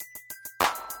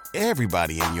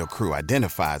Everybody in your crew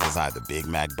identifies as either Big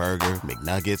Mac Burger,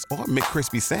 McNuggets, or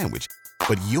McCrispy Sandwich.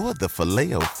 But you're the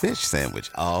Filet-O-Fish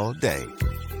Sandwich all day.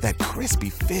 That crispy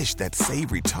fish, that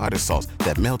savory tartar sauce,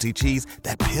 that melty cheese,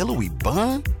 that pillowy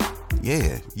bun.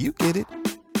 Yeah, you get it.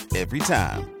 Every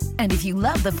time. And if you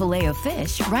love the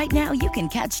Filet-O-Fish, right now you can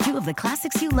catch two of the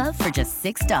classics you love for just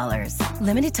 $6.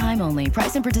 Limited time only.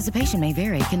 Price and participation may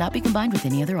vary. Cannot be combined with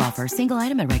any other offer. Single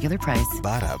item at regular price.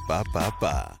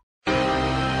 Ba-da-ba-ba-ba.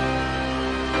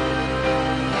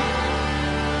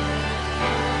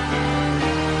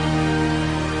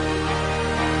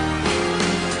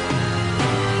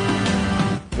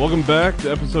 Welcome back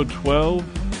to episode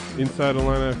 12, Inside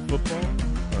Illini Football.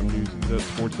 I'm News Gazette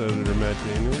sports editor Matt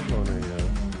Daniels on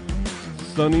a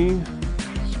sunny,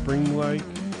 spring-like,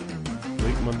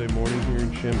 late Monday morning here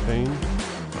in Champaign.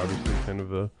 Obviously kind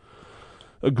of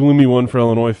a gloomy one for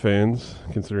Illinois fans,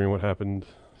 considering what happened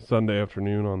Sunday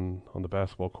afternoon on the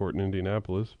basketball court in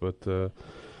Indianapolis. But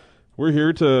we're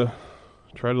here to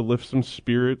try to lift some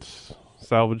spirits,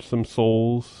 salvage some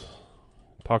souls,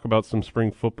 talk about some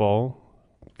spring football.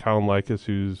 Colin Likas,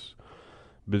 who's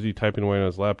busy typing away on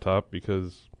his laptop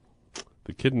because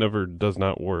the kid never does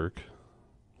not work.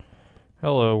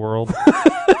 Hello, world.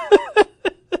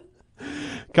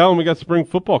 Colin, we got spring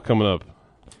football coming up.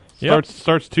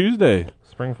 Starts Tuesday.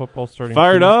 Spring football starting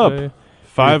Fired Tuesday. up.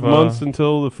 5 months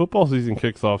until the football season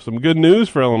kicks off. Some good news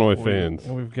for Illinois fans.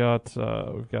 We've got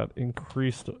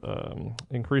increased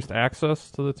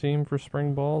access to the team for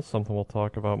spring ball. Something we'll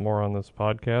talk about more on this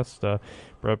podcast.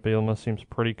 Brett Bielema seems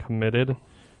pretty committed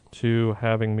to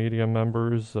having media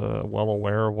members well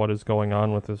aware of what is going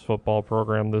on with his football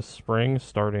program this spring,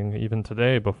 starting even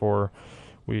today before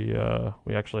we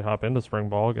actually hop into spring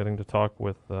ball, getting to talk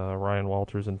with Ryan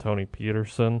Walters and Tony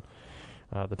Peterson,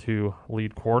 the two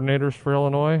lead coordinators for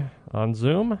Illinois, on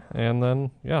Zoom. And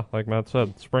then, like Matt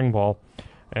said, spring ball.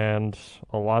 And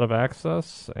a lot of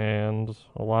access and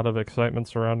a lot of excitement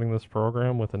surrounding this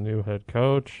program with a new head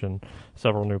coach and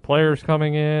several new players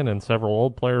coming in and several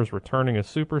old players returning as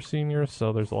super seniors.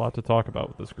 So there's a lot to talk about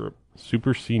with this group.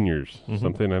 Super seniors,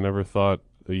 something I never thought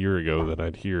a year ago that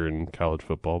I'd hear in college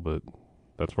football, but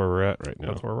that's where we're at right now.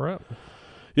 That's where we're at.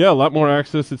 Yeah, a lot more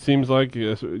access, it seems like,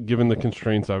 given the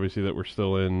constraints, obviously, that we're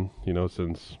still in,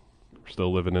 since we're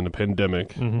still living in a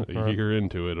pandemic, a year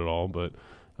into it at all. But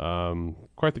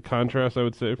quite the contrast, I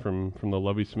would say, from the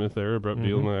Lovie Smith era. Brett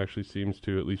Bielema actually seems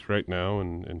to, at least right now,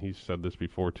 and he's said this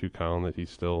before too, Colin, that he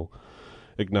still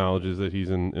acknowledges that he's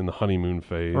in the honeymoon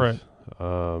phase. Right.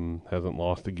 Hasn't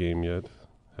lost a game yet,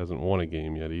 hasn't won a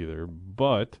game yet either,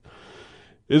 but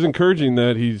is encouraging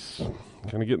that he's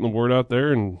kind of getting the word out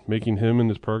there and making him and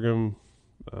his program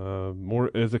more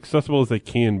as accessible as they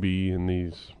can be in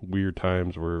these weird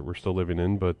times we're still living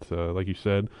in. But like you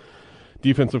said,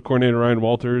 defensive coordinator Ryan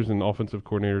Walters and offensive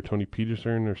coordinator Tony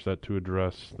Peterson are set to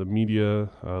address the media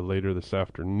later this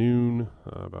afternoon,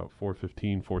 about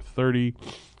 4:15, 4:30.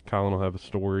 Colin will have a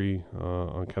story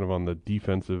on the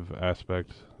defensive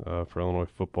aspect for Illinois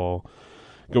football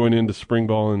going into spring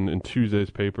ball in Tuesday's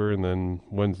paper, and then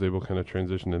Wednesday we'll kind of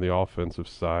transition to the offensive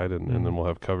side, and then we'll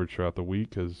have coverage throughout the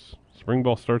week as spring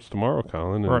ball starts tomorrow,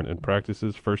 Colin, and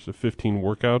practices, first of 15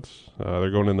 workouts.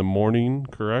 They're going in the morning,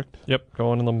 correct? Yep,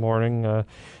 going in the morning.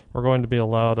 We're going to be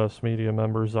allowed, us media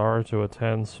members are, to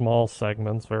attend small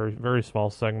segments, very, very small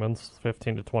segments.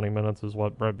 15 to 20 minutes is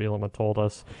what Brett Bielema told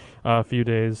us a few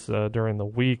days during the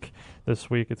week. This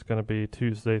week it's going to be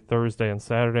Tuesday, Thursday, and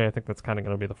Saturday. I think that's kind of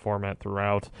going to be the format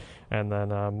throughout. And then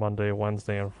Monday,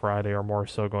 Wednesday, and Friday are more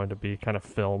so going to be kind of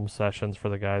film sessions for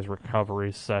the guys,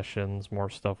 recovery sessions, more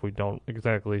stuff we don't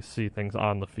exactly see things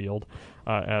on the field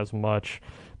as much.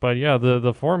 But yeah,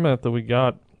 the format that we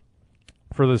got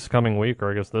for this coming week, or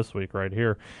I guess this week right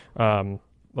here,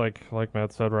 like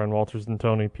Matt said, Ryan Walters and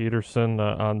Tony Peterson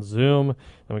on Zoom.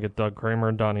 Then we get Doug Kramer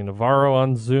and Donnie Navarro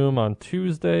on Zoom on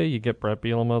Tuesday. You get Brett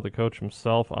Bielema, the coach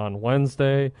himself, on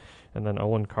Wednesday. And then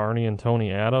Owen Carney and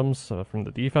Tony Adams from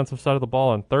the defensive side of the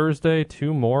ball on Thursday.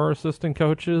 Two more assistant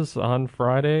coaches on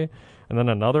Friday. And then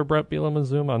another Brett Bielema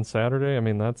Zoom on Saturday. I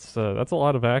mean, that's a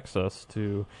lot of access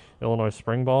to Illinois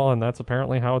spring ball, and that's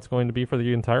apparently how it's going to be for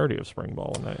the entirety of spring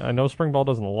ball. And I know spring ball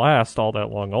doesn't last all that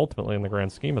long ultimately in the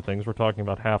grand scheme of things. We're talking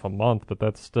about half a month, but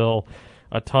that's still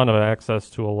a ton of access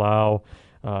to allow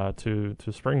to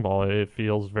spring ball. It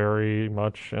feels very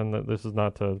much, and this is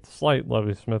not to slight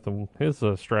Lovie Smith and his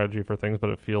strategy for things, but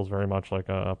it feels very much like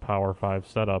a Power 5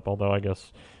 setup, although I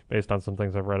guess based on some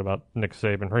things I've read about Nick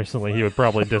Saban recently, he would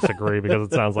probably disagree because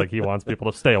it sounds like he wants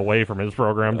people to stay away from his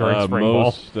program during spring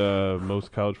ball.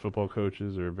 Most college football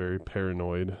coaches are very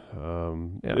paranoid.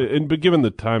 But given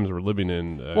the times we're living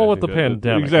in, with the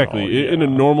pandemic, exactly. In a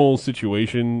normal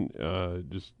situation,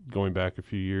 just going back a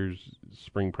few years,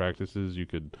 spring practices you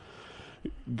could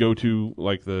go to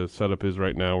like the setup is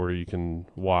right now, where you can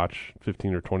watch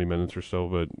 15 or 20 minutes or so.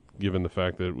 But given the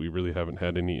fact that we really haven't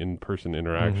had any in-person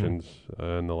interactions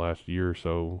in the last year or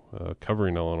so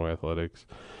covering Illinois athletics,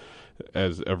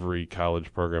 as every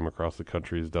college program across the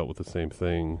country has dealt with the same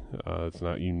thing, it's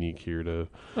not unique here to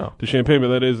Champaign, but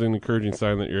that is an encouraging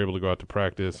sign that you're able to go out to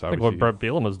practice. I think what Brett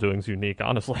Bielema is doing is unique,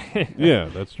 honestly. Yeah,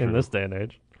 that's true. In this day and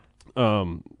age.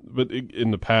 But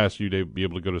in the past, you'd be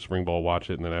able to go to spring ball, watch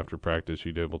it, and then after practice,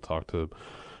 you'd be able to talk to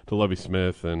Lovie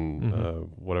Smith and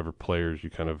whatever players you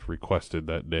kind of requested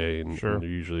that day. And there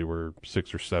usually were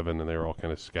 6 or 7, and they were all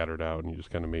kind of scattered out, and you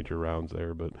just kind of made your rounds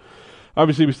there. But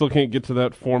obviously, we still can't get to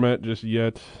that format just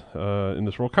yet in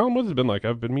this role. Colin, what has it been like?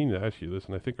 I've been meaning to ask you this,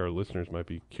 and I think our listeners might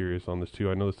be curious on this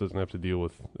too. I know this doesn't have to deal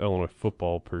with Illinois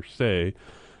football per se,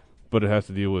 but it has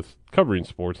to deal with covering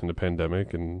sports in the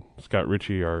pandemic. And Scott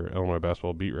Ritchie, our Illinois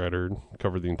basketball beat writer,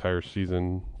 covered the entire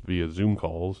season via Zoom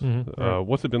calls.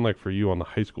 What's it been like for you on the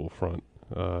high school front?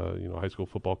 High school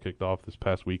football kicked off this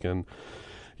past weekend.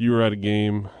 You were at a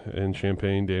game in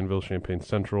Champaign, Danville, Champaign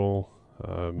Central.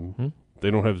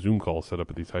 They don't have Zoom calls set up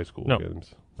at these high school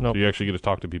games. So you actually get to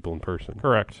talk to people in person.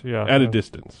 Correct, yeah. At a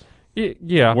distance.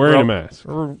 Yeah. Wearing a mask.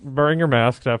 Wearing your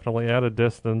mask, definitely at a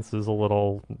distance, is a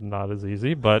little not as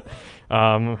easy, but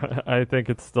I think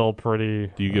it's still pretty...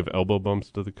 Do you give elbow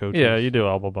bumps to the coaches? Yeah, you do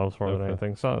elbow bumps more than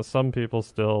anything. Some people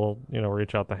still,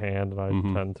 reach out the hand, and I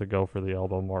tend to go for the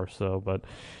elbow more so, but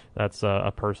that's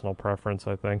a personal preference,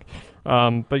 I think.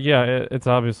 But yeah, it's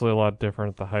obviously a lot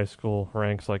different at the high school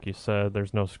ranks, like you said.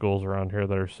 There's no schools around here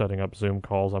that are setting up Zoom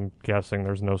calls. I'm guessing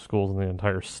there's no schools in the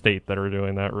entire state that are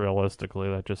doing that realistically.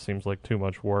 That just seems like too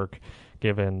much work,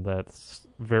 given that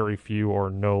very few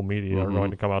or no media are going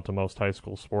to come out to most high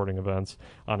school sporting events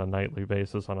on a nightly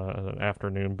basis, on an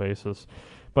afternoon basis.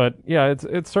 But yeah,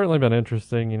 it's certainly been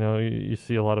interesting. You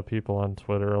see a lot of people on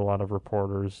Twitter, a lot of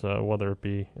reporters, whether it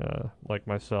be like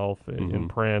myself in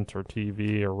print or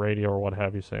TV or radio or what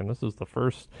have you, saying this is the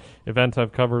first event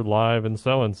I've covered live and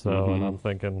so. And I'm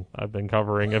thinking I've been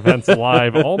covering events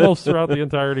live almost throughout the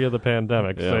entirety of the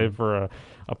pandemic, save for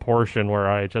a portion where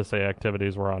IHSA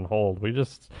activities were on hold.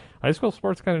 High school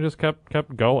sports kind of just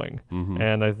kept going.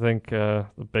 And I think the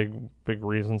big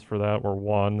reasons for that were,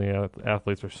 one, the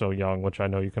athletes are so young, which I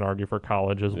know you can argue for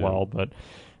college as well, but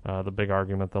the big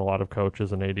argument that a lot of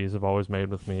coaches and ADs have always made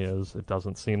with me is it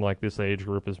doesn't seem like this age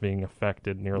group is being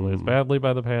affected nearly as badly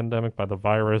by the pandemic, by the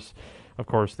virus. Of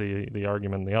course, the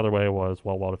argument the other way was,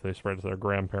 well, what if they spread to their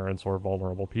grandparents or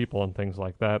vulnerable people and things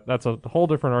like that? That's a whole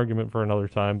different argument for another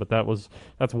time, but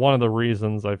that's one of the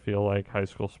reasons I feel like high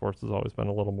school sports has always been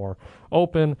a little more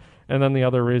open. And then the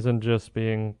other reason just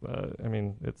being,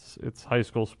 it's high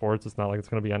school sports. It's not like it's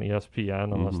going to be on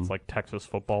ESPN unless it's like Texas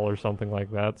football or something like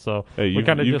that. So hey, you've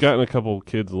gotten a couple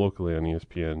kids locally on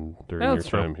ESPN during your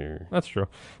time here. That's true.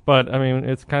 But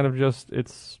it's kind of just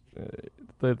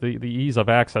the ease of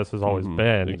access has always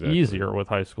been easier with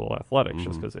high school athletics,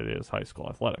 just because it is high school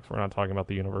athletics. We're not talking about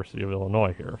the University of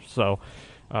Illinois here. So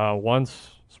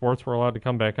once sports were allowed to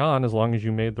come back on, as long as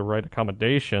you made the right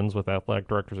accommodations with athletic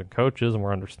directors and coaches and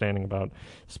were understanding about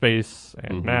space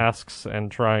and masks and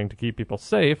trying to keep people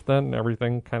safe, then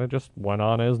everything kind of just went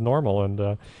on as normal. And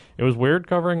it was weird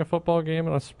covering a football game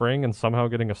in the spring and somehow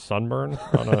getting a sunburn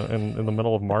in the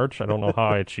middle of March. I don't know how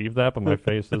I achieved that, but my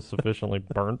face is sufficiently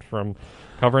burnt from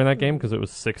covering that game because it was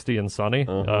 60 and sunny.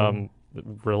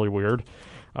 Really weird.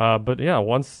 But yeah,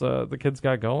 once the kids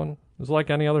got going, it was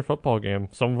like any other football game.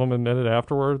 Some of them admitted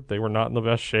afterward they were not in the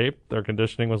best shape. Their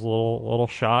conditioning was a little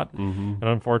shot. And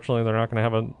unfortunately, they're not going to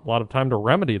have a lot of time to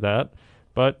remedy that.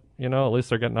 But, at least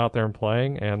they're getting out there and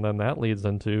playing. And then that leads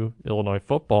into Illinois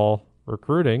football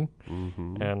recruiting.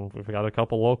 And we've got a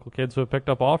couple local kids who have picked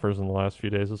up offers in the last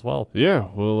few days as well. Yeah,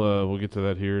 we'll get to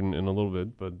that here in a little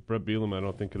bit. But Brett Bielema, I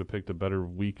don't think, could have picked a better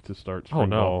week to start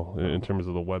spring ball in terms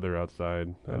of the weather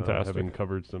outside. Fantastic. Having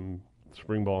covered some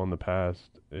spring ball in the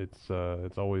past, it's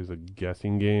always a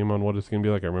guessing game on what it's going to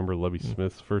be like. I remember Lovie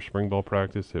Smith's first spring ball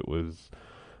practice. It was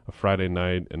a Friday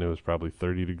night, and it was probably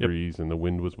 30 degrees, and the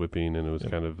wind was whipping, and it was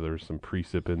kind of, there was some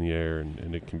precip in the air,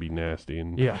 and it can be nasty.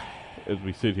 And as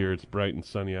we sit here, it's bright and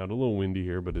sunny out, a little windy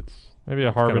here, but it's maybe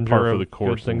a harbinger of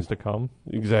good things to come.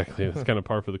 Exactly. It's kind of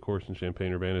par for the course in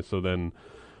Champaign-Urbana. So then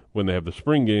when they have the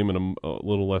spring game in a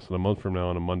little less than a month from now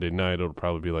on a Monday night, it'll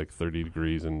probably be like 30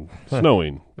 degrees and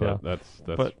snowing. But that's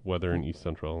weather in East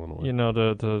Central Illinois. You know,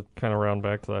 to kind of round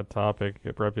back to that topic,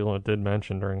 Bret Bielema did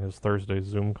mention during his Thursday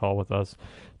Zoom call with us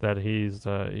that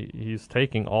he's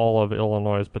taking all of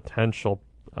Illinois' potential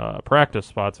practice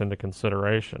spots into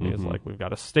consideration. He's like, we've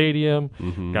got a stadium,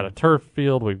 we've got a turf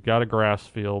field, we've got a grass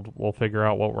field. We'll figure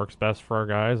out what works best for our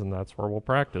guys, and that's where we'll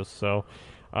practice. So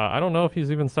I don't know if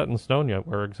he's even set in stone yet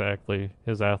where exactly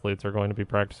his athletes are going to be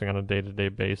practicing on a day-to-day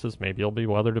basis. Maybe it'll be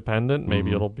weather dependent.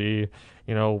 Maybe it'll be,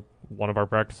 one of our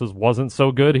practices wasn't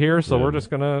so good here, so we're just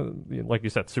going to, like you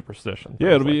said, superstition.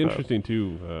 Yeah, it'll be interesting,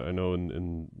 too. I know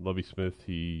in Lovie Smith,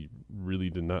 he really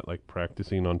did not like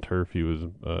practicing on turf. He was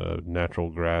a natural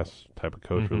grass type of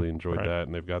coach, really enjoyed that.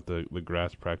 And they've got the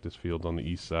grass practice fields on the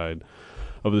east side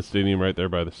of the stadium right there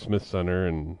by the Smith Center.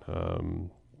 And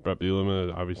Bret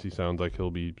Bielema obviously sounds like he'll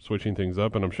be switching things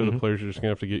up, and I'm sure the players are just going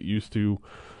to have to get used to.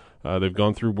 They've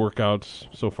gone through workouts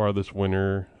so far this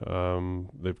winter.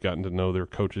 They've gotten to know their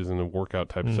coaches in a workout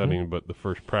type setting, but the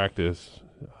first practice,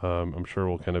 I'm sure,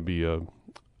 will kind of be a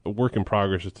work in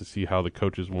progress just to see how the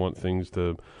coaches want things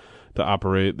to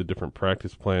operate, the different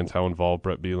practice plans, how involved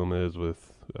Bret Bielema is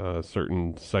with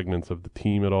certain segments of the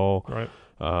team at all. Right.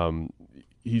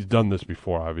 He's done this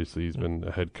before, obviously. He's been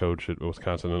a head coach at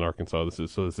Wisconsin and Arkansas.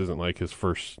 This isn't like his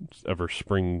first ever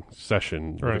spring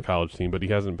session with a college team, but he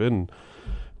hasn't been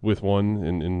with one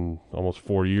in almost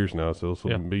 4 years now. So this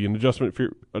will be an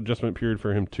adjustment period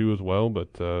for him too as well. But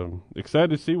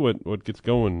excited to see what gets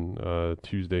going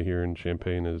Tuesday here in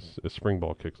Champaign as spring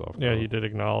ball kicks off. Yeah, he did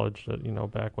acknowledge that,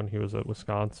 back when he was at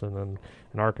Wisconsin and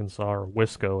Arkansas, or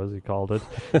Wisco as he called it,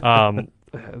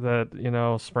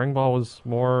 that, spring ball was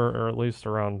more, or at least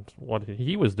around what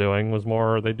he was doing, was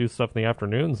more, they do stuff in the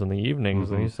afternoons and the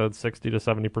evenings. And he said 60 to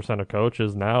 70% of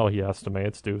coaches now, he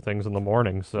estimates, do things in the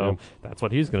morning. So that's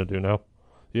what he's going to do now.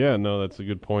 Yeah, no, that's a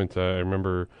good point. I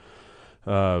remember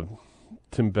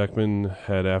Tim Beckman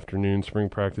had afternoon spring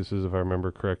practices, if I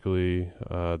remember correctly.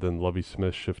 Then Lovie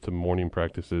Smith shifted to morning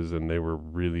practices, and they were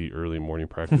really early morning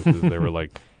practices. They were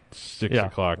like 6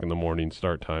 o'clock in the morning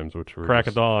start times, which were crack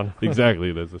of dawn.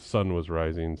 Exactly, as the sun was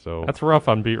rising. So that's rough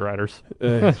on beat writers.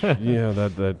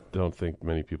 That don't think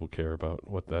many people care about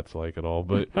what that's like at all.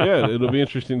 But yeah, it'll be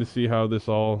interesting to see how this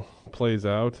all plays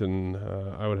out. And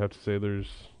I would have to say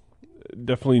there's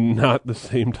definitely not the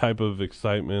same type of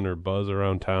excitement or buzz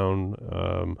around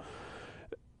town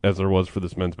as there was for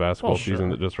this men's basketball season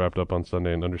that just wrapped up on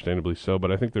Sunday, and understandably so.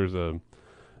 But I think there's a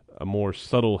more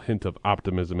subtle hint of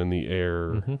optimism in the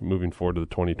air moving forward to the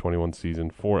 2021 season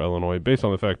for Illinois, based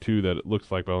on the fact, too, that it looks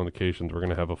like, by all indications, we're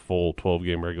going to have a full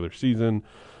 12-game regular season,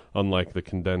 unlike the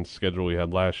condensed schedule we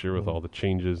had last year with all the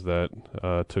changes that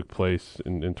took place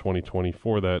in 2020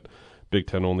 for that Big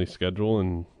Ten-only schedule.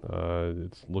 And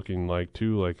it's looking like,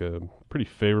 too, like a pretty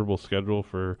favorable schedule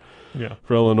for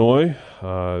Illinois.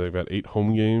 They've got 8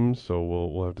 home games, so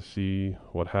we'll have to see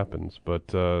what happens.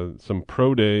 But some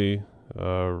pro day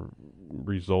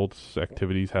results,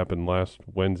 activities happened last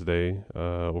Wednesday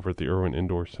over at the Irwin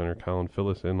Indoor Center. Colin, fill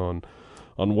us in on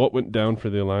what went down for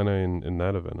the Illini in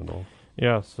that event and all.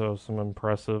 Yeah, so some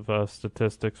impressive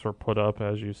statistics were put up,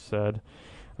 as you said.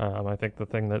 I think the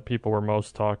thing that people were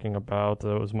most talking about,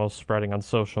 that was most spreading on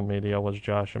social media, was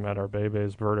Josh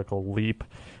Imetobebe's vertical leap.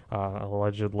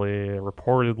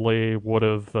 Reportedly would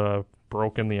have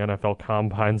broken the NFL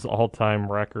Combine's all-time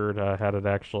record had it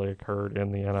actually occurred in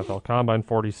the NFL Combine,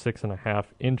 46.5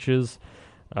 inches.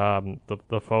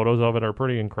 The photos of it are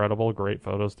pretty incredible. Great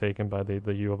photos taken by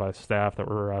the U of I staff that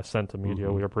were sent to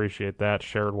media. We appreciate that.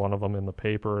 Shared one of them in the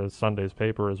paper, as Sunday's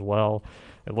paper as well.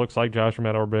 It looks like Josh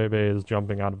Imetobe is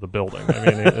jumping out of the building. I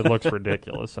mean, it looks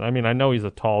ridiculous. And I mean, I know he's a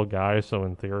tall guy, so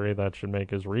in theory that should make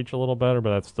his reach a little better,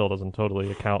 but that still doesn't totally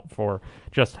account for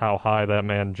just how high that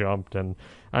man jumped. And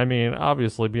I mean,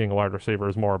 obviously being a wide receiver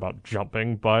is more about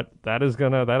jumping, but that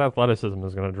athleticism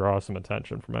is gonna draw some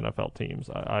attention from NFL teams.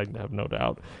 I have no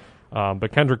doubt.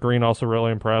 But Kendrick Green also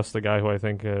really impressed, the guy who I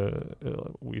think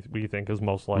we think is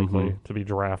most likely to be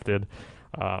drafted.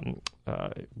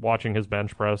 Watching his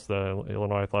bench press, the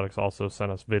Illinois Athletics also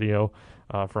sent us video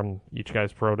from each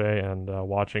guy's pro day, and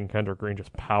watching Kendrick Green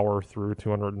just power through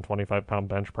 225-pound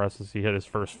bench presses. He hit his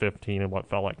first 15 in what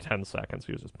felt like 10 seconds.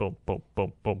 He was just boom, boom,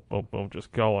 boom, boom, boom, boom,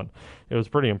 just going. It was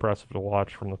pretty impressive to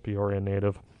watch from the Peoria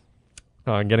native.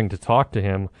 Getting to talk to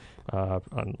him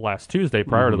on last Tuesday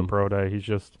prior to the pro day,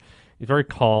 he's very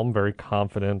calm, very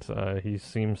confident. He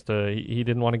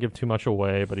didn't want to give too much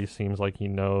away, but he seems like he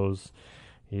knows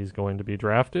he's going to be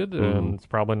drafted, and it's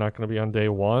probably not going to be on day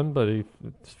one, but it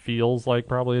feels like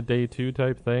probably a day two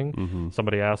type thing.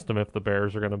 Somebody asked him if the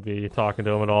Bears are going to be talking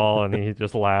to him at all, and he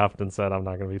just laughed and said, I'm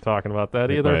not going to be talking about that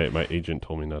either. My agent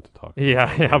told me not to talk.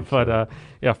 Yeah, but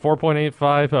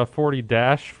 4.85 40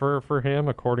 dash for him,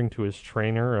 according to his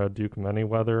trainer, Duke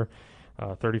Manyweather.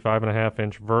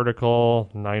 35.5-inch vertical,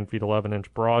 9 feet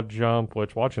 11-inch broad jump,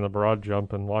 which watching the broad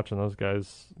jump and watching those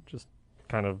guys just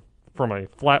kind of from a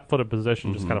flat-footed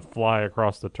position just kind of fly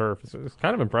across the turf. It's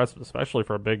kind of impressive, especially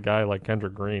for a big guy like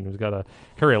Kendrick Green, who's got to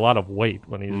carry a lot of weight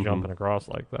when he's jumping across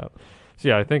like that. So,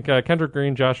 yeah, I think Kendrick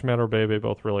Green, Josh Imatorbhebhe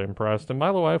both really impressed. And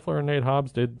Milo Eifler and Nate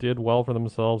Hobbs did well for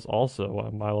themselves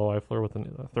also. Milo Eifler with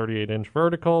a 38-inch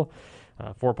vertical,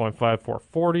 4.54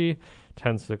 40.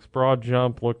 10.6 broad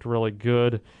jump, looked really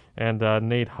good. And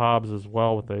Nate Hobbs as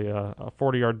well with a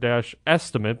 40-yard dash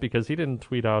estimate, because he didn't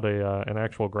tweet out an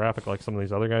actual graphic like some of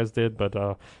these other guys did, but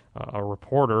a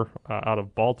reporter out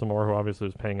of Baltimore, who obviously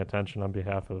was paying attention on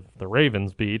behalf of the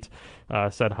Ravens beat,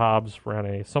 said Hobbs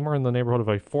ran somewhere in the neighborhood of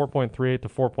a 4.38 to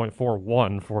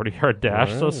 4.41 40-yard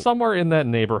dash, so somewhere in that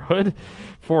neighborhood,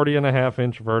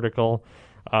 40.5-inch vertical.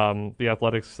 The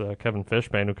Athletics' Kevin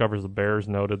Fishbane, who covers the Bears,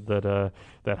 noted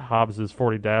that Hobbs'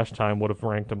 40 dash time would have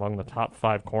ranked among the top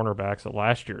 5 cornerbacks at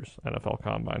last year's NFL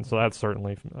Combine. So that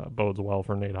certainly bodes well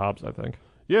for Nate Hobbs, I think.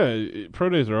 Yeah, pro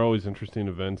days are always interesting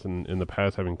events, and in the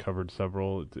past, having covered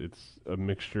several, it's a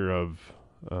mixture of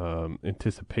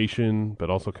anticipation,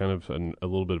 but also kind of a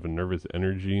little bit of a nervous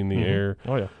energy in the air.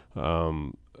 Oh, yeah.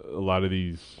 A lot of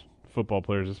these football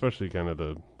players, especially kind of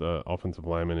the offensive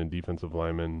linemen and defensive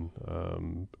linemen,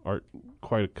 aren't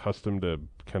quite accustomed to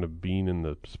kind of being in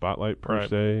the spotlight per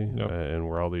se, and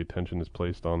where all the attention is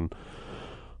placed on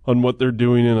what they're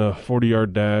doing in a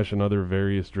 40-yard dash and other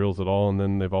various drills at all. And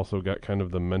then they've also got kind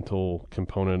of the mental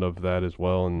component of that as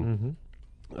well. And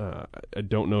I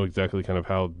don't know exactly kind of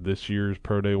how this year's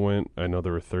pro day went. I know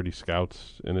there were 30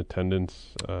 scouts in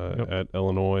attendance at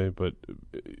Illinois, but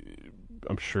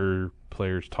I'm sure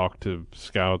players talk to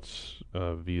scouts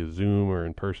via Zoom or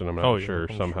in person. I'm not sure.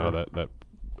 Somehow that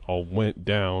all went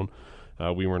down.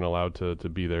 We weren't allowed to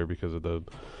be there because of the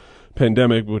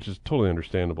pandemic, which is totally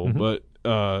understandable. But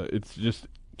it's just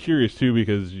curious, too,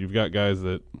 because you've got guys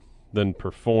that then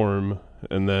perform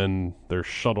and then they're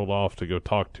shuttled off to go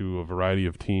talk to a variety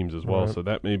of teams as well. So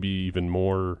that may be even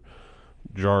more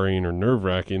jarring or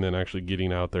nerve-wracking than actually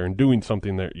getting out there and doing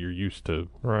something that you're used to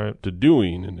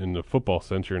doing. In the football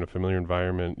sense, you're in a familiar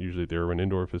environment, usually they're an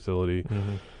indoor facility.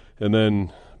 And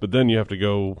then you have to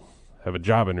go have a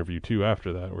job interview too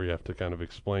after that, where you have to kind of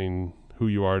explain who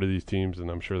you are to these teams, and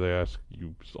I'm sure they ask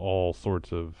you all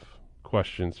sorts of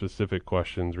questions, specific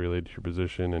questions related to your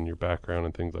position and your background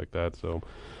and things like that. So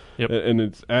and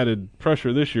it's added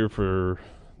pressure this year for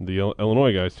the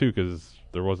Illinois guys too, because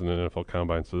there wasn't an NFL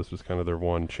Combine, so this was kind of their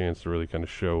one chance to really kind of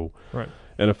show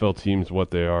NFL teams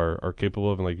what they are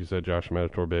capable of. And like you said, Josh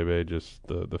Imatorbhebhe, just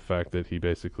the fact that he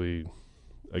basically,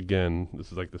 again,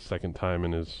 this is like the second time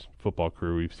in his football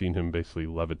career we've seen him basically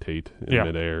levitate in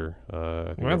midair.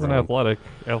 That's an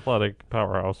athletic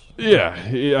powerhouse. Yeah,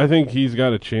 I think he's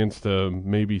got a chance to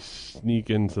maybe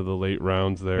sneak into the late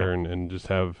rounds there and just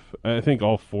have. I think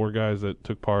all 4 guys that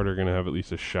took part are going to have at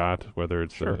least a shot, whether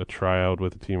it's a tryout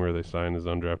with a team where they sign as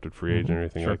undrafted free agent or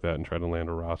anything like that, and try to land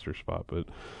a roster spot. But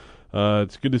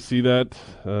it's good to see that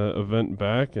event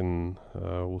back, and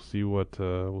we'll see what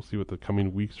the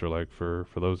coming weeks are like for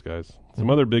those guys. Some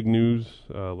other big news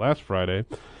last Friday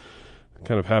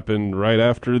kind of happened right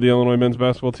after the Illinois men's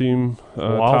basketball team.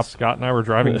 While Scott and I were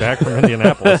driving back from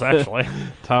Indianapolis, actually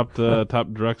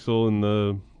topped Drexel in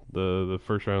the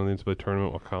first round of the NCAA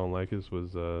tournament, while Colin Likas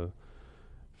was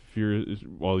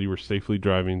while you were safely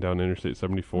driving down Interstate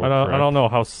 74. I don't know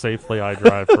how safely I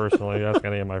drive personally. Ask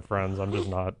any of my friends. I'm just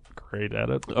not great at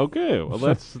it. Okay, well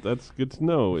that's good to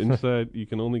know. Inside, you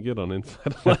can only get on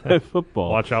Inside Live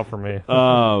Football. Watch out for me.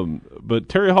 But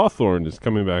Terry Hawthorne is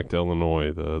coming back to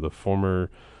Illinois. The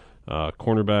former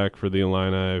cornerback for the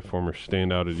Illini, former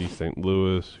standout at East St.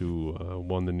 Louis, who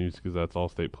won the News Gazette's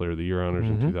All-State Player of the Year honors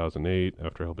in 2008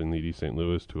 after helping lead East St.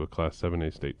 Louis to a Class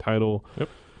 7A state title.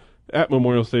 At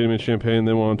Memorial Stadium in Champaign,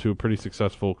 then went on to a pretty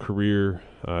successful career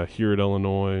here at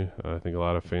Illinois. I think a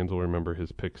lot of fans will remember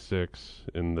his pick 6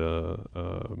 in the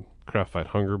Kraft Fight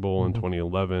Hunger Bowl in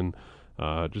 2011.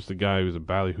 Just a guy who was a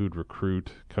ballyhooed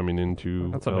recruit coming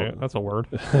into that's a word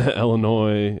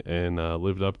Illinois, and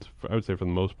lived up to, I would say for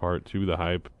the most part, to the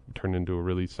hype. Turned into a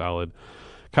really solid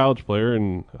college player,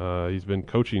 and he's been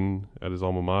coaching at his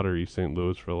alma mater, East St.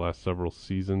 Louis, for the last several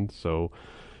seasons. So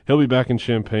He'll be back in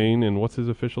Champaign, and what's his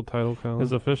official title, Colin?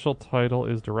 His official title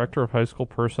is Director of High School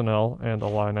Personnel and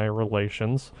Illini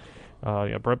Relations.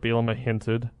 Brett Bielema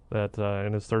hinted that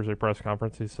in his Thursday press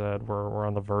conference, he said, we're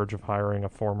on the verge of hiring a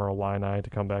former Illini to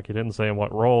come back. He didn't say in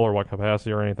what role or what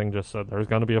capacity or anything, just said there's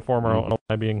going to be a former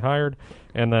Illini being hired,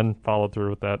 and then followed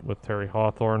through with that with Terry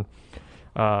Hawthorne.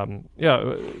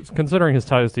 Considering his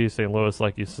ties to East St. Louis,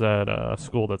 like you said, a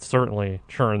school that certainly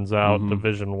churns out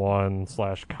Division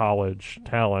I/college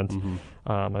talent,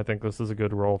 I think this is a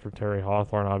good role for Terry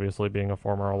Hawthorne. Obviously, being a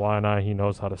former Illini, he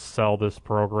knows how to sell this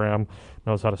program,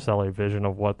 knows how to sell a vision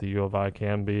of what the U of I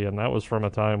can be, and that was from a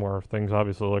time where things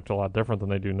obviously looked a lot different than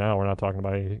they do now. We're not talking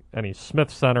about any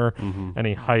Smith Center,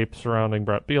 any hype surrounding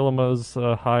Brett Bielema's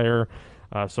hire.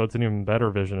 So it's an even better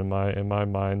vision in my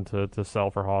mind to sell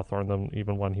for Hawthorne than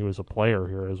even when he was a player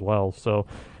here as well. So,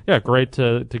 yeah, great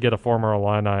to get a former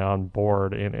Illini on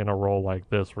board in a role like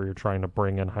this where you're trying to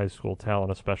bring in high school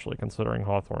talent, especially considering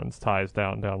Hawthorne's ties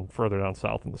down further down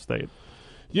south in the state.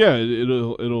 Yeah,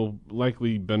 it'll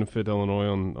likely benefit Illinois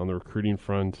on the recruiting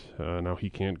front. Now he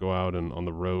can't go out and on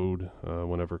the road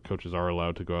whenever coaches are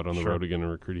allowed to go out on the road again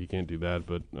and recruit. He can't do that,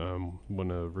 but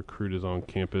when a recruit is on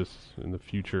campus in the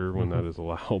future, when that is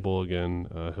allowable again,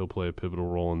 he'll play a pivotal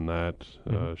role in that,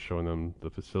 showing them the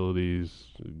facilities,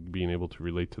 being able to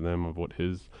relate to them of what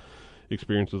his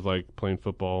experience was like playing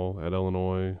football at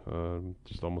Illinois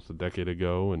just almost a decade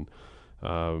ago, and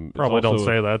probably don't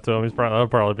say that to him. I'll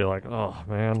probably be like, "Oh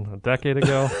man, a decade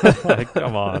ago." Like,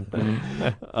 come on.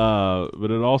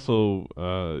 But it also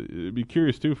it'd be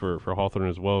curious too for Hawthorne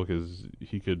as well, because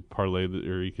he could parlay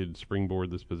he could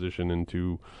springboard this position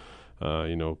into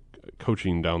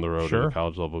coaching down the road at the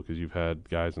college level, because you've had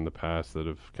guys in the past that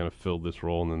have kind of filled this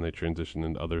role and then they transition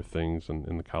into other things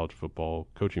in the college football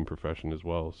coaching profession as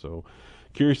well. So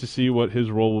curious to see what his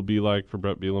role will be like for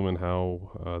Brett Bielema and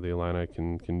how the Illini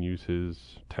can use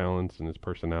his talents and his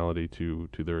personality to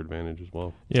their advantage as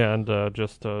well. Yeah, and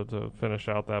just to finish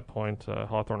out that point,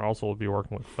 Hawthorne also will be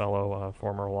working with fellow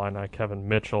former Illini Kevin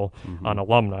Mitchell on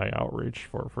alumni outreach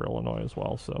for Illinois as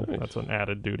well. So that's an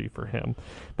added duty for him.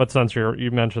 But since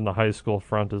you mentioned the high school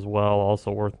front as well,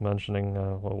 also worth mentioning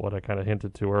what I kind of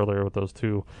hinted to earlier with those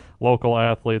two local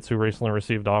athletes who recently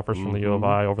received offers from the U of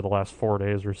I over the last 4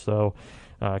 days or so.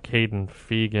 Caden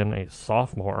Fegan, a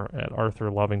sophomore at Arthur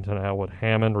Lovington Atwood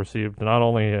Hammond, received not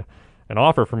only an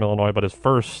offer from Illinois, but his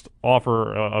first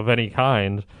offer of any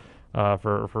kind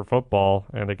for football,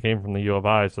 and it came from the U of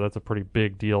I, so that's a pretty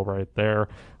big deal right there.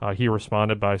 He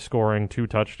responded by scoring 2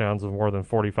 touchdowns of more than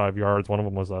 45 yards. One of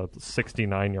them was a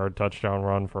 69-yard touchdown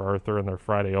run for Arthur in their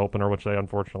Friday opener, which they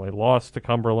unfortunately lost to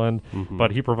Cumberland.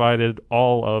 But he provided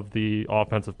all of the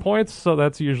offensive points, so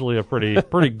that's usually a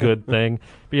pretty good thing.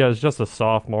 But yeah, as just a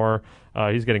sophomore,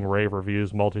 he's getting rave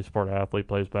reviews. Multi-sport athlete,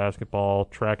 plays basketball,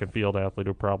 track and field athlete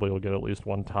who probably will get at least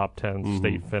one top 10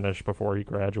 state finish before he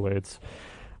graduates.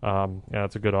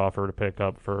 It's a good offer to pick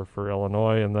up for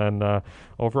Illinois. And then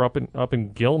over up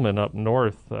in Gilman, up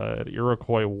north at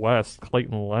Iroquois West,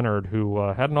 Clayton Leonard, who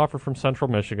had an offer from Central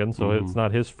Michigan, so it's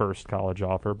not his first college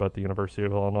offer, but the University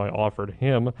of Illinois offered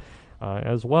him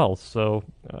as well. So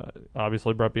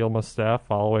obviously Brett Bielema's staff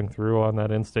following through on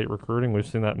that in-state recruiting. We've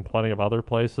seen that in plenty of other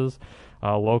places.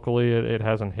 Locally, it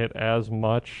hasn't hit as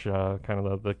much. Kind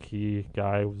of the key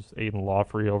guy was Aiden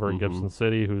Lawfrey over at Gibson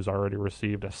City, who's already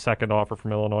received a second offer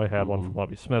from Illinois, had one from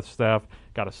Lovie Smith's staff,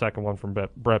 got a second one from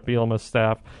Brett Bielema's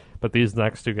staff. But these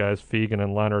next two guys, Fegan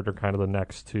and Leonard, are kind of the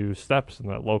next two steps in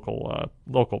that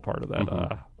local part of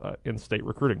that in-state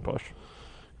recruiting push.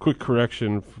 Quick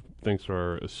correction, thanks to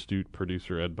our astute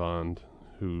producer, Ed Bond,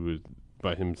 who,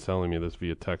 by him telling me this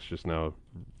via text just now,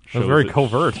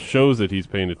 shows that he's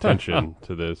paying attention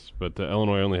to this. But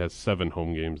Illinois only has 7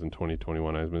 home games in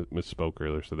 2021. I misspoke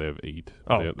earlier, so they have 8.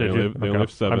 They only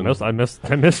have 7. I missed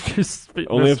you.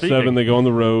 Only have 7. They go on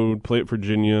the road, play at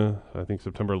Virginia, I think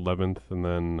September 11th, and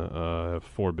then have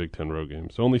 4 Big Ten road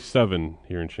games. So only 7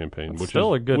 here in Champaign, which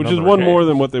is one more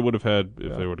than what they would have had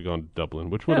if they would have gone to Dublin,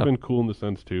 which would have been cool in the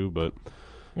sense too. But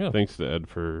thanks to Ed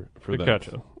for that.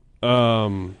 Gotcha.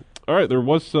 All right, there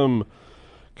was some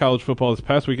college football this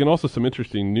past week, and also some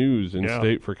interesting news in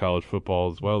state for college football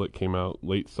as well that came out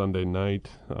late Sunday night.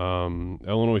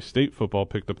 Illinois State football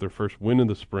picked up their first win of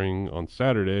the spring on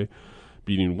Saturday,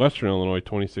 beating Western Illinois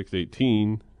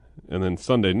 26-18. And then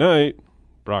Sunday night,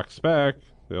 Brock Spack,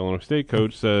 the Illinois State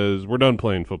coach, says, we're done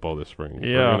playing football this spring.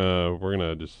 Yeah. We're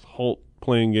gonna just halt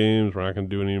playing games. We're not going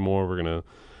to do it anymore. We're going to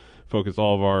focus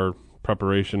all of our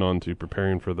preparation onto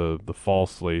preparing for the fall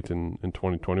slate in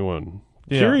 2021.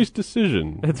 Curious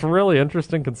decision. It's really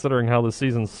interesting considering how the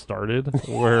season started,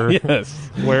 where Yes.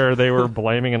 where they were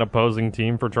blaming an opposing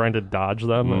team for trying to dodge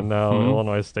them, and now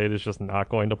Illinois State is just not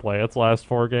going to play its last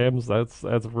 4 games. That's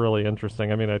really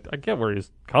interesting. I mean, I get where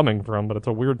he's coming from, but it's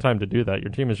a weird time to do that.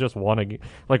 Your team has just won a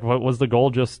like, what was the goal?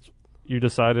 Just you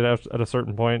decided at a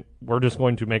certain point, we're just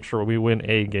going to make sure we win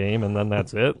a game, and then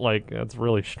that's it? Like, that's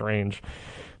really strange.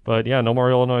 But yeah, no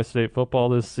more Illinois State football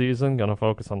this season. Going to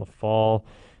focus on the fall.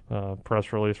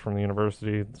 Press release from the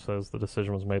university says the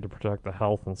decision was made to protect the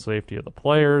health and safety of the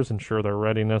players, ensure their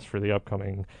readiness for the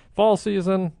upcoming fall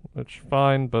season, which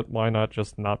fine, but why not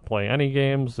just not play any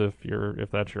games if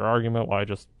that's your argument? Why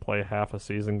just play half a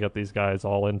season, get these guys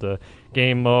all into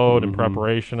game mode and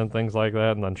preparation and things like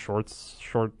that, and then short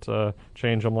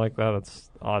change them like that?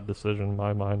 It's an odd decision in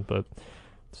my mind, but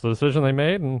it's the decision they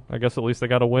made, and I guess at least they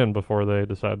got a win before they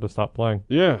decided to stop playing.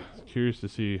 Yeah, curious to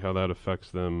see how that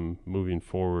affects them moving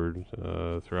forward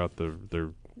throughout their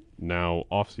now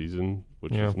off season,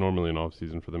 which is normally an off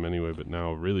season for them anyway, but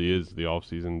now really is the off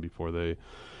season before they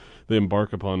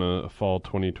embark upon a fall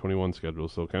 2021 schedule.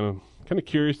 So kind of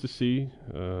curious to see.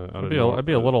 I'd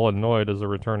be a little annoyed as a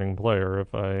returning player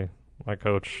if my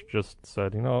coach just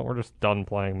said, we're just done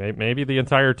playing. Maybe the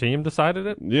entire team decided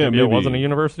it. Yeah, maybe it wasn't a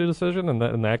university decision, and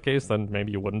in that case, then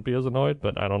maybe you wouldn't be as annoyed,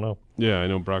 but I don't know. Yeah, I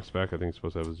know Brock Spack, I think, is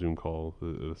supposed to have a Zoom call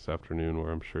this afternoon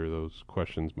where I'm sure those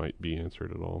questions might be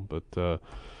answered at all. But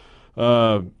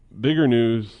bigger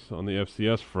news on the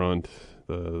FCS front.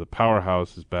 The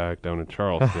powerhouse is back down in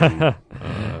Charleston.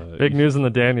 Big news in the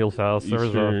Daniels house.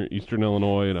 Eastern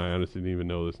Illinois, and I honestly didn't even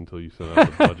know this until you sent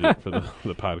out the budget for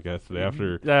the podcast today.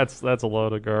 After that's a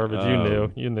load of garbage.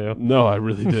 You knew. No, I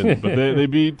really didn't. But they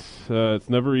beat. It's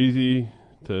never easy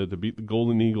to beat the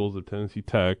Golden Eagles of Tennessee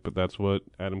Tech, but that's what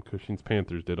Adam Cushing's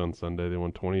Panthers did on Sunday. They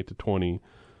won 28-20.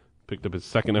 Picked up his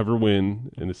second ever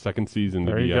win in his second season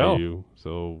to BIU.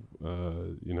 So,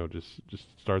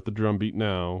 just start the drumbeat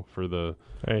now for the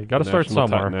you got to start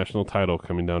somewhere. National title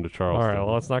coming down to Charleston. All right,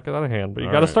 well, let's not get out of hand, but you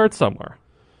got to start somewhere.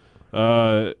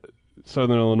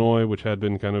 Southern Illinois, which had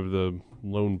been kind of the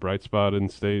lone bright spot in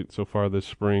state so far this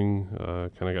spring,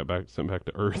 kind of got sent back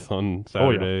to earth on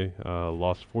Saturday.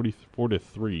 Lost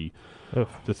 44-3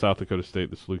 to South Dakota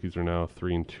State. The Salukis are now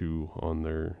 3-2 on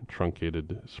their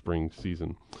truncated spring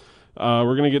season.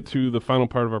 We're going to get to the final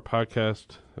part of our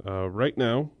podcast right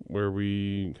now, where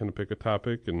we kind of pick a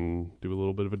topic and do a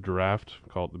little bit of a draft,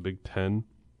 call it the Big Ten.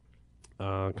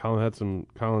 Colin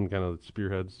kind of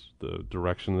spearheads the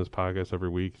direction of this podcast every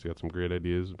week. He's got some great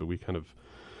ideas, but we kind of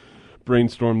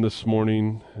brainstormed this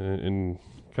morning and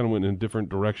kind of went in a different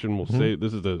direction. We'll say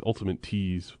this is the ultimate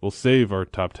tease. We'll save our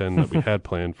top 10 that we had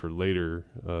planned for later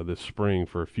this spring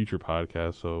for a future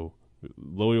podcast. So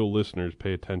loyal listeners,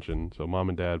 pay attention. So mom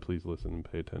and dad, please listen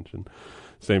and pay attention.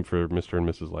 Same for Mr. and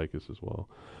Mrs. Likas as well.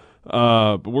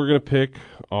 But we're going to pick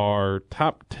our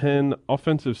top 10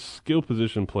 offensive skill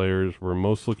position players we're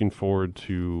most looking forward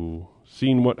to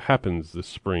seeing what happens this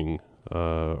spring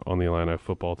on the Illini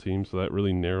football team. So that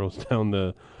really narrows down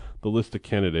the list of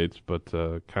candidates. But,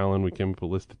 Colin, we came up with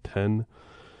a list of 10.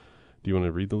 Do you want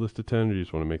to read the list of 10, or do you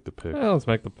just want to make the picks? Let's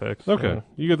make the picks. Okay.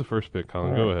 You get the first pick,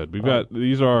 Colin. Go ahead.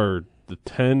 These are the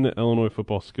 10 Illinois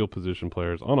football skill position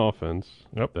players on offense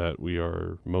that we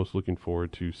are most looking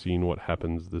forward to seeing what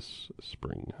happens this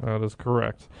spring. That is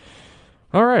correct.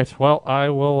 All right. Well, I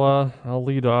will. I'll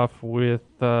lead off with.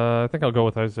 I think I'll go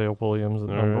with Isaiah Williams at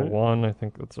number 1. I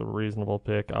think that's a reasonable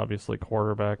pick. Obviously,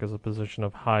 quarterback is a position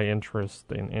of high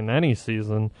interest in any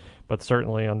season, but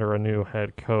certainly under a new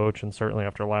head coach, and certainly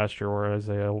after last year, where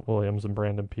Isaiah Williams and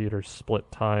Brandon Peters split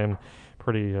time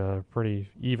pretty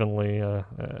evenly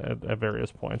at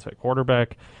various points at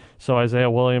quarterback. So Isaiah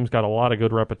Williams got a lot of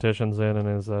good repetitions in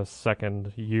his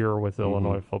second year with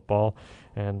Illinois football,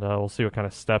 and we'll see what kind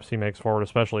of steps he makes forward,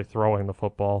 especially throwing the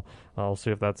football. We'll see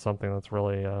if that's something that's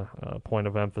really a point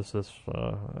of emphasis.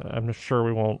 I'm sure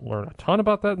we won't learn a ton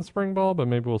about that in spring ball, but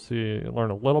maybe we'll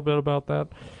learn a little bit about that.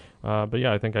 But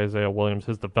yeah, I think Isaiah Williams,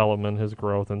 his development, his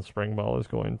growth in spring ball is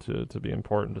going to be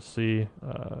important to see,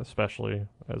 especially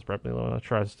as Brett Bielema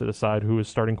tries to decide who his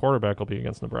starting quarterback will be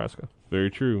against Nebraska. Very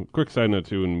true. Quick side note,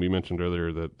 too, and we mentioned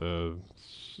earlier that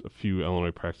a few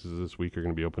Illinois practices this week are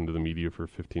going to be open to the media for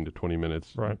 15 to 20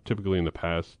 minutes. Right. Typically in the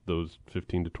past, those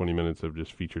 15 to 20 minutes have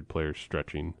just featured players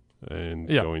stretching and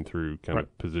going through kind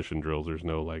of position drills. There's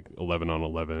no 11 on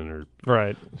 11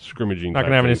 or scrimmaging. Not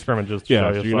going to have any scrimmages. So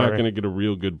you're not going to get a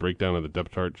real good breakdown of the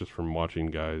depth chart just from watching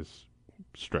guys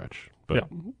stretch. But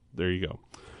there you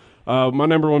go. My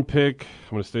number 1 pick,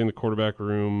 I'm going to stay in the quarterback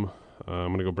room. I'm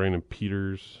going to go Brandon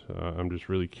Peters. I'm just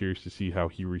really curious to see how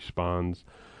he responds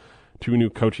to a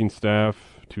new coaching staff,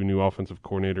 to new offensive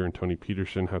coordinator and Tony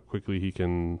Peterson, how quickly he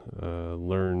can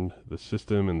learn the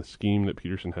system and the scheme that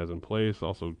Peterson has in place.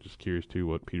 Also, just curious, too,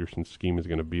 what Peterson's scheme is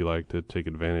going to be like to take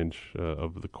advantage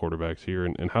of the quarterbacks here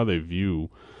and how they view,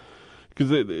 because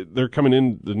they're coming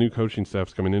in, the new coaching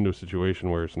staff's coming into a situation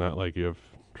where it's not like you have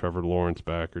Trevor Lawrence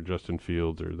back or Justin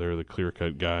Fields or they're the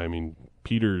clear-cut guy. I mean,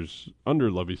 Peters,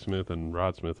 under Lovie Smith and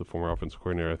Rod Smith, the former offensive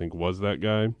coordinator, I think was that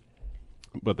guy.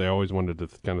 But they always wanted to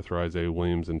kind of throw Isaiah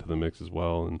Williams into the mix as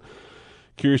well. And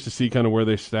curious to see kind of where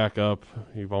they stack up.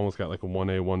 You've almost got like a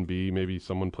 1A, 1B. Maybe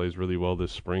someone plays really well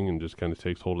this spring and just kind of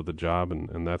takes hold of the job,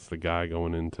 and that's the guy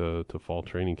going into fall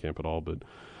training camp at all. But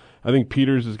I think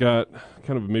Peters has got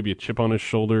kind of maybe a chip on his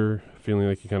shoulder, feeling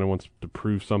like he kind of wants to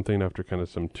prove something after kind of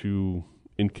some too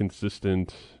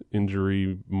inconsistent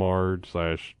injury-marred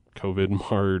 /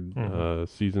 COVID-marred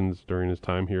seasons during his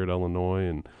time here at Illinois.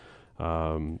 And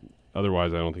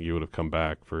otherwise, I don't think he would have come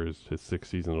back for his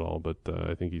sixth season at all. But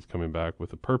I think he's coming back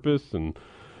with a purpose and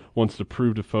wants to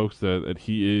prove to folks that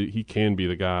he can be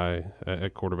the guy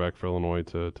at quarterback for Illinois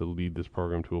to lead this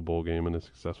program to a bowl game and a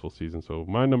successful season. So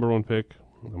my number one pick,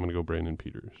 I'm going to go Brandon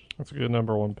Peters. That's a good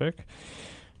number one pick.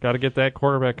 Got to get that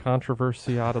quarterback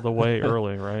controversy out of the way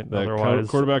early, right? Otherwise,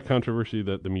 quarterback controversy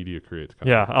that the media creates.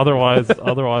 Yeah. Otherwise,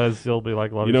 you'll be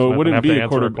like, Lovie Smith, it wouldn't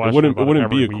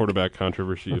be a quarterback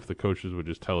controversy if the coaches would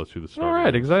just tell us who the starter. All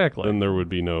right, exactly. Then there would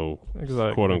be no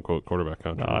quote unquote quarterback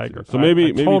controversy. No, I agree. So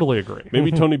maybe totally agree.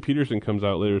 Maybe Tony Peterson comes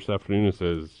out later this afternoon and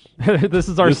says, "This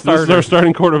is our starter. This is our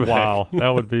starting quarterback." Wow, that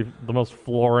would be the most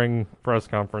flooring press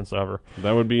conference ever.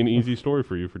 That would be an easy story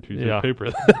for you for Tuesday's paper.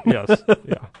 Yes.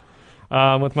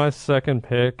 Yeah. With my second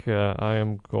pick, I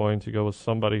am going to go with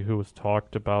somebody who was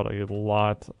talked about a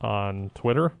lot on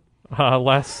Twitter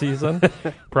last season,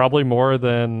 probably more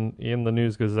than in the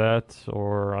News Gazette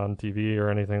or on TV or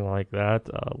anything like that.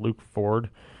 Luke Ford.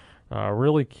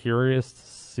 Really curious to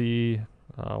see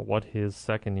what his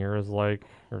second year is like,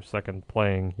 or second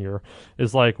playing year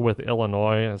is like with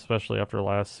Illinois, especially after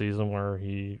last season where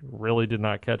he really did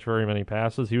not catch very many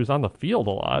passes. He was on the field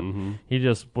a lot. Mm-hmm. He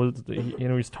just was,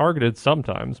 he's targeted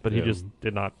sometimes, but he just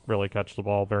did not really catch the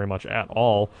ball very much at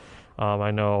all.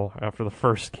 I know after the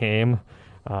first game,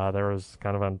 there was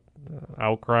kind of an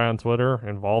outcry on Twitter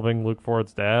involving Luke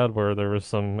Ford's dad, where there was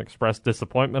some expressed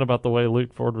disappointment about the way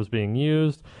Luke Ford was being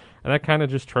used. And that kind of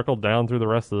just trickled down through the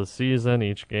rest of the season.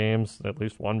 Each game, at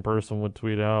least one person would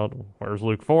tweet out, "Where's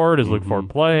Luke Ford? Is Luke Ford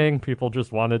playing?" People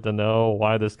just wanted to know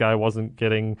why this guy wasn't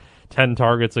getting 10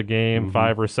 targets a game,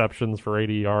 5 receptions for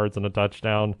 80 yards and a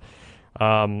touchdown.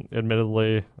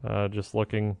 Admittedly, just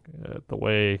looking at the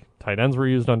way tight ends were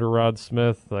used under Rod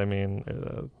Smith, I mean,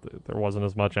 there wasn't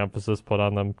as much emphasis put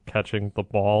on them catching the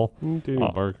ball.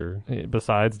 Daniel Barker.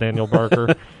 Besides Daniel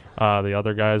Barker. The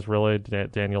other guys really,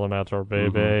 Daniel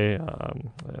Amator-Bebe,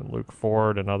 and Luke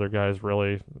Ford and other guys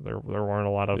really, there weren't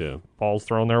a lot of balls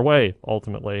thrown their way,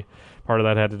 ultimately. Part of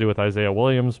that had to do with Isaiah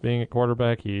Williams being a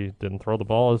quarterback. He didn't throw the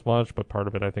ball as much, but part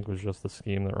of it, I think, was just the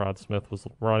scheme that Rod Smith was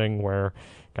running, where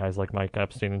guys like Mike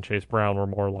Epstein and Chase Brown were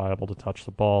more liable to touch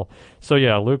the ball. So,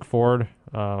 yeah, Luke Ford,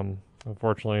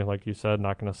 unfortunately, like you said,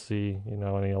 not going to see, any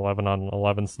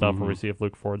 11-on-11 stuff where we see if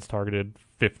Luke Ford's targeted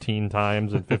 15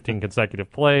 times in 15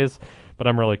 consecutive plays. But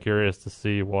I'm really curious to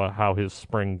see how his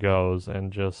spring goes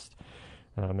and just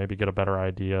maybe get a better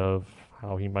idea of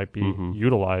how he might be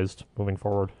utilized moving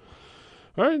forward.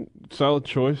 All right, solid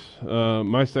choice.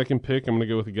 My second pick, I'm going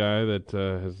to go with a guy that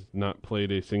has not played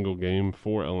a single game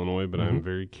for Illinois, but I'm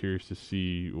very curious to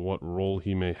see what role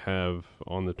he may have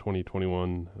on the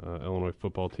 2021 Illinois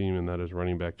football team, and that is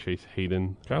running back Chase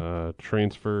Hayden.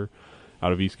 Transfer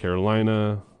out of East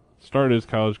Carolina, started his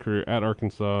college career at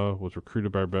Arkansas, was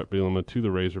recruited by Bret Bielema to the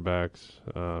Razorbacks,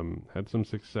 had some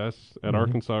success at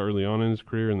Arkansas early on in his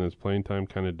career, and then his playing time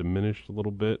kind of diminished a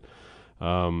little bit.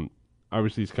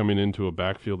 Obviously, he's coming into a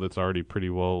backfield that's already pretty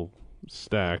well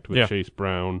stacked with Chase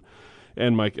Brown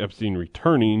and Mike Epstein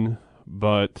returning,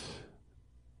 but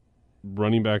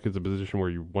running back is a position where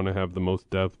you want to have the most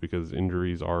depth because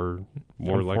injuries are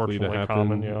more likely to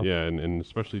happen. Common, and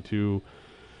especially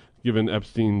given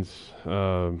Epstein's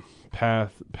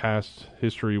past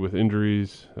history with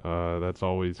injuries, that's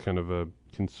always kind of a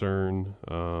concern.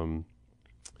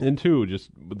 And two,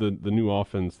 just the new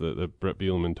offense that Bret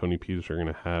Bielema and Tony Peters are going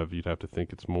to have, you'd have to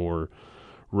think it's more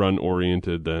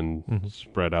run-oriented than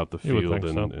spread out the field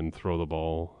and throw the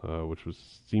ball, which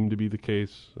seemed to be the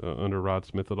case under Rod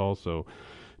Smith at all. So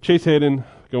Chase Hayden,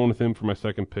 going with him for my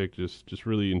second pick, just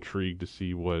really intrigued to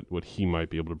see what he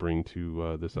might be able to bring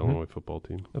to this Illinois football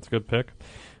team. That's a good pick.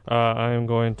 I am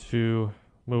going to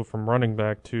move from running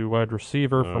back to wide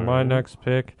receiver for my next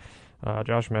pick.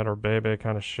 Josh Matter-Bebe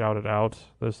kind of shouted out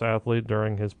this athlete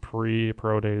during his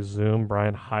pre-pro day Zoom.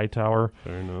 Brian Hightower,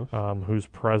 Fair enough. whose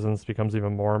presence becomes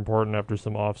even more important after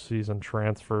some off-season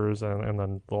transfers and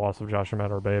then the loss of Josh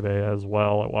Matter-Bebe as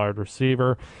well at wide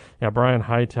receiver. Yeah, Brian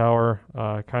Hightower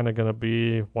kind of going to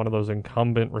be one of those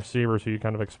incumbent receivers who you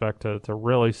kind of expect to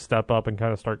really step up and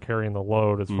kind of start carrying the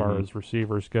load as far as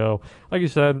receivers go. Like you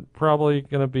said, probably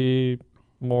going to be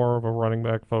more of a running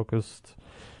back focused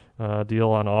deal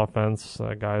on offense.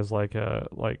 Guys like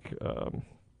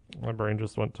my brain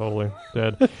just went totally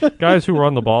dead. Guys who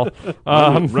run the ball,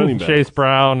 running backs. Chase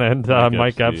Brown and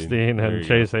Mike Epstein. Epstein and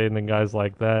Chase Hayden and guys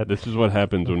like that. This is what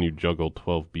happens when you juggle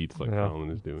 12 beats like Colin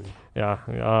is doing.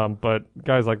 Yeah, but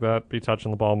guys like that be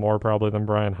touching the ball more probably than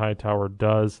Brian Hightower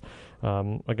does.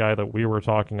 A guy that we were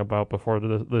talking about before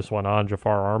this one on,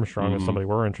 Jafar Armstrong, is somebody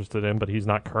we're interested in, but he's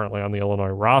not currently on the Illinois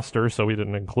roster, so we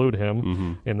didn't include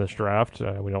him in this draft.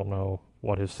 We don't know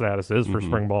what his status is for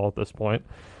spring ball at this point.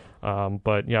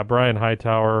 But yeah, Brian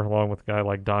Hightower, along with a guy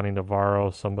like Donnie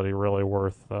Navarro, somebody really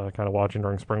worth kind of watching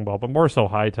during spring ball, but more so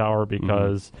Hightower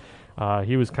because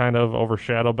he was kind of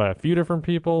overshadowed by a few different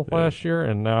people last year,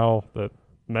 and now that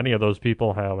many of those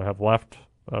people have left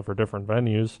for different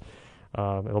venues,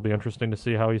 it'll be interesting to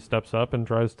see how he steps up and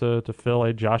tries to fill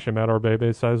a Josh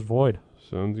Matter-Bebe-sized void.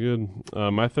 Sounds good.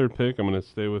 My third pick, I'm going to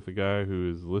stay with a guy who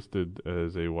is listed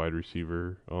as a wide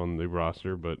receiver on the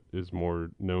roster, but is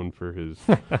more known for his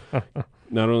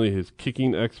not only his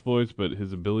kicking exploits, but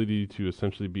his ability to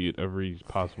essentially be at every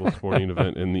possible sporting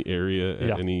event in the area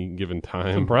at any given time.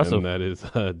 It's impressive. And that is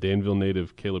Danville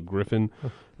native Caleb Griffin.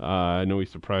 I know he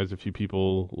surprised a few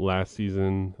people last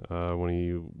season when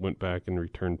he went back and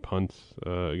returned punts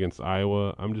against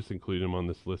Iowa. I'm just including him on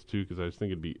this list too because I just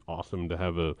think it'd be awesome to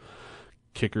have a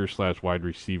kicker/wide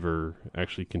receiver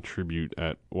actually contribute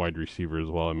at wide receiver as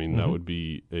well. I mean, that would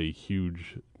be a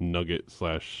huge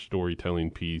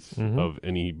nugget/storytelling piece of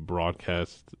any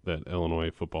broadcast that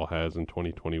Illinois football has in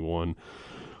 2021.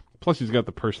 Plus, he's got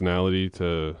the personality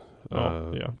to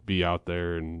be out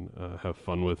there and have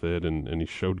fun with it, and he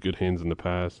showed good hands in the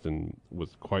past and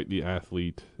was quite the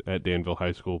athlete at Danville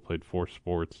High School, played 4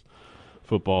 sports.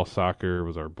 Football, soccer,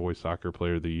 was our boys soccer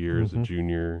player of the year as a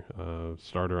junior,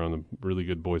 starter on a really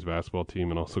good boys basketball team,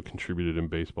 and also contributed in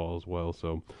baseball as well.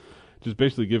 So just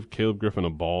basically give Caleb Griffin a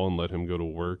ball and let him go to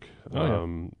work.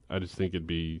 I just think it'd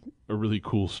be a really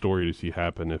cool story to see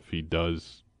happen if he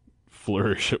does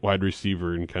flourish at wide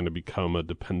receiver and kind of become a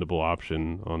dependable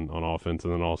option on offense.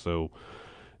 And then also,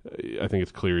 I think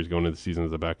it's clear he's going into the season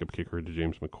as a backup kicker to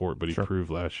James McCourt, but he proved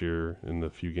last year in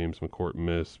the few games McCourt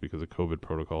missed because of COVID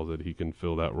protocols that he can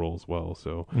fill that role as well.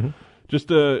 So just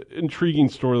an intriguing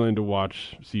storyline to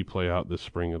watch, see play out this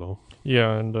spring at all.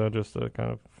 Yeah, and just to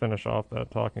kind of finish off that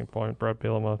talking point, Brett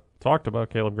Bielema talked about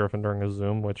Caleb Griffin during his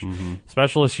Zoom, which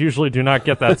specialists usually do not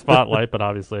get that spotlight, but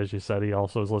obviously, as you said, he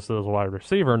also is listed as a wide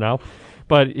receiver now.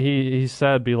 But he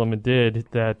said, Bielema did,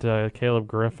 that Caleb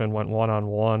Griffin went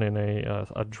one-on-one in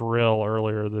a drill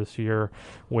earlier this year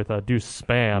with Deuce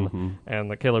Spann,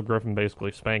 and that Caleb Griffin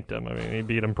basically spanked him. I mean, he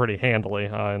beat him pretty handily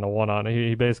in the one-on.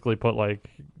 He basically put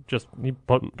he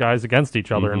put guys against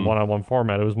each other in one-on-one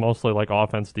format. It was mostly like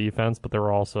offense, defense, but there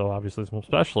were also obviously some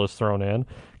specialists thrown in.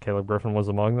 Caleb Griffin was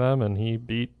among them, and he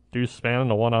beat Deuce Spann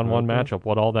in a one-on-one matchup.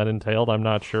 What all that entailed, I'm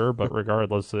not sure, but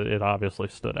regardless, it obviously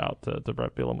stood out to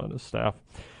Brett Bielema and his staff.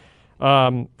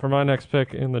 For my next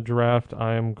pick in the draft,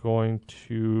 I am going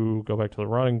to go back to the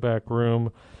running back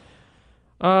room.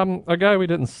 A guy we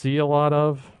didn't see a lot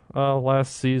of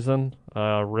last season.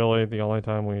 Really, the only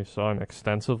time we saw him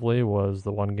extensively was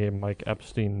the one game Mike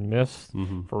Epstein missed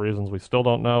for reasons we still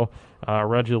don't know.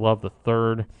 Reggie Love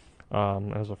III,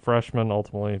 as a freshman,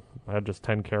 ultimately had just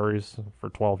 10 carries for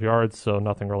 12 yards, so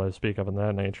nothing really to speak of in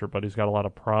that nature, but he's got a lot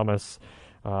of promise.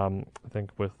 I think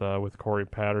with Corey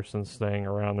Patterson staying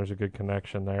around, there's a good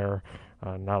connection there.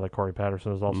 Now that Corey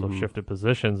Patterson has also shifted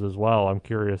positions as well, I'm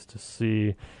curious to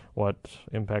see what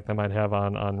impact that might have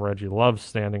on Reggie Love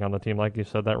standing on the team. Like you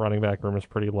said, that running back room is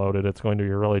pretty loaded. It's going to be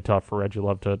really tough for Reggie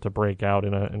Love to break out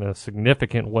in a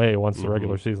significant way once the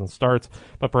regular season starts.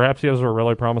 But perhaps he has a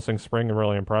really promising spring and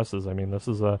really impresses. I mean, this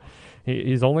is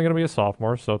he's only going to be a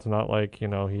sophomore, so it's not like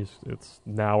it's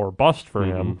now or bust for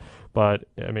him. But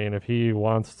I mean, if he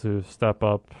wants to step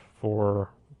up for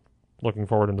looking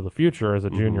forward into the future as a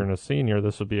junior and a senior,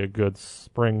 this would be a good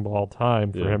spring ball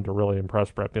time for him to really impress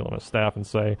Brett Bielema's staff and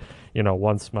say,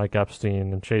 once Mike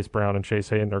Epstein and Chase Brown and Chase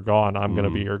Hayden are gone, I'm going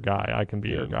to be your guy. I can be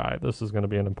your guy. This is going to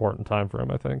be an important time for him,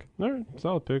 I think. All right,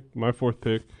 solid pick. My fourth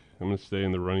pick, I'm going to stay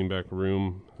in the running back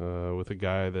room with a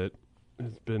guy that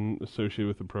has been associated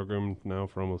with the program now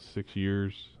for almost 6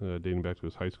 years, dating back to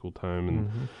his high school time,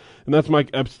 and that's Mike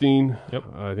Epstein. Yep.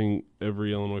 I think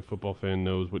every Illinois football fan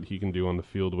knows what he can do on the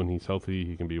field when he's healthy.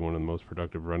 He can be one of the most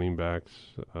productive running backs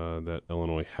that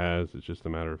Illinois has. It's just a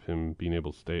matter of him being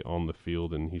able to stay on the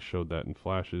field, and he showed that in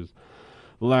flashes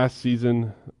last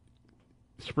season.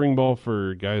 Spring ball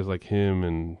for guys like him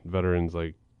and veterans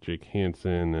like Jake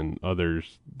Hansen and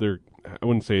others, I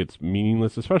wouldn't say it's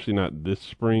meaningless, especially not this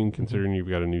spring, considering you've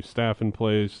got a new staff in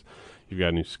place, you've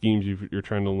got new schemes you're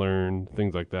trying to learn,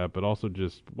 things like that, but also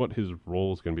just what his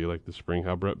role is going to be like this spring,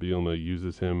 how Brett Bielema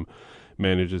uses him,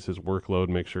 manages his workload,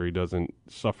 make sure he doesn't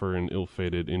suffer an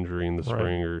ill-fated injury in the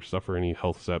spring or suffer any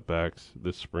health setbacks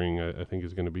this spring, I think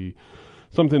is going to be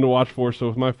something to watch for. So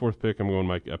with my fourth pick, I'm going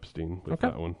Mike Epstein with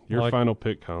that one. Your final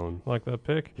pick, Colin. Like that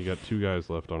pick? You got 2 guys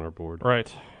left on our board.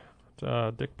 Right.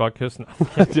 Dick Butkus.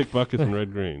 Dick Butkus and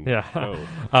Red Green. Yeah.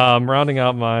 Rounding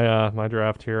out my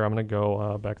draft here, I'm going to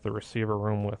go back to the receiver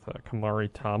room with Kamari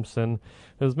Thompson.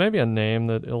 It was maybe a name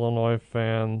that Illinois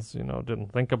fans,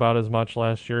 didn't think about as much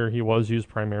last year. He was used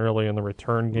primarily in the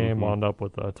return game, wound up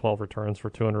with 12 returns for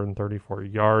 234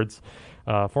 yards.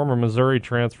 Former Missouri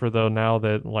transfer, though, now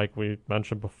that, like we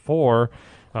mentioned before,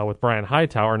 with Brian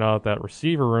Hightower, now that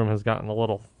receiver room has gotten a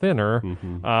little thinner,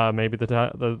 maybe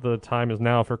the time is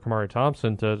now for Kamari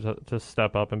Thompson to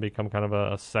step up and become kind of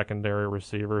a secondary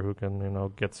receiver who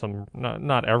can get some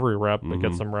not every rep, but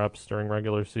get some reps during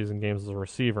regular season games as a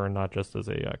receiver and not just as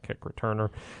a kick returner.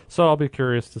 So I'll be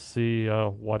curious to see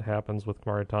what happens with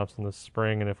Kamari Thompson this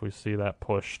spring and if we see that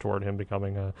push toward him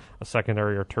becoming a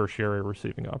secondary or tertiary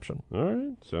receiving option. All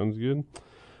right, sounds good.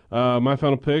 My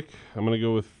final pick, I'm going to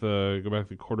go with go back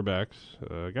to quarterbacks.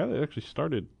 A guy that actually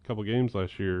started a couple games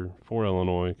last year for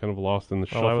Illinois, kind of lost in the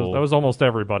shuffle. That was almost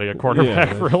everybody at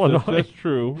quarterback for Illinois. That's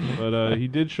true, but he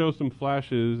did show some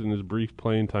flashes in his brief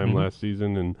playing time last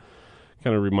season and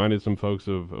kind of reminded some folks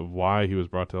of why he was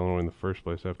brought to Illinois in the first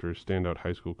place after his standout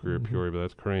high school career at Peoria, but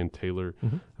that's Corian Taylor.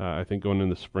 I think going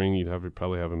into the spring, you'd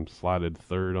probably have him slotted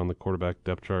third on the quarterback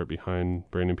depth chart behind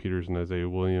Brandon Peters and Isaiah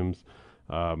Williams.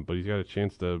 But he's got a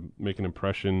chance to make an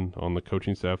impression on the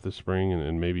coaching staff this spring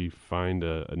and maybe find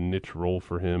a niche role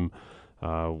for him,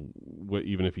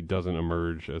 even if he doesn't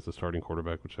emerge as the starting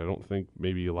quarterback, which I don't think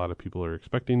maybe a lot of people are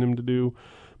expecting him to do.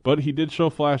 But he did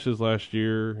show flashes last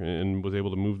year and was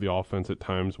able to move the offense at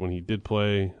times when he did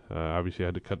play. Obviously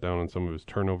had to cut down on some of his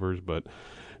turnovers, but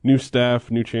new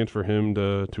staff, new chance for him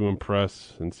to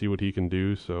impress and see what he can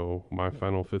do. So my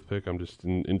final 5th pick, I'm just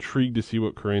intrigued to see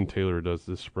what Corian Taylor does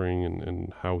this spring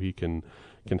and how he can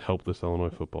help this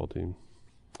Illinois football team.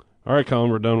 All right,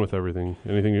 Colin, we're done with everything.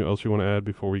 Anything else you want to add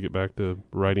before we get back to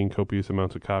writing copious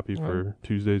amounts of copies for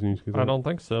Tuesday's News Gazette? I don't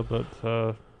think so,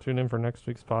 but tune in for next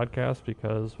week's podcast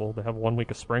because we'll have 1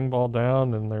 week of spring ball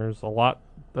down, and there's a lot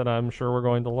that I'm sure we're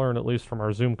going to learn, at least from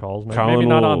our Zoom calls. Maybe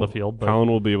not on the field. But Colin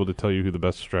will be able to tell you who the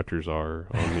best stretchers are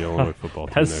on the Illinois football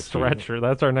team next stretcher. week.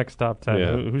 That's our next top 10.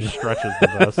 Yeah. Who stretches the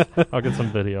best? I'll get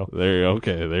some video. There you go.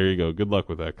 Okay, there you go. Good luck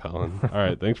with that, Colin. All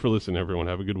right, thanks for listening, everyone.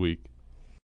 Have a good week.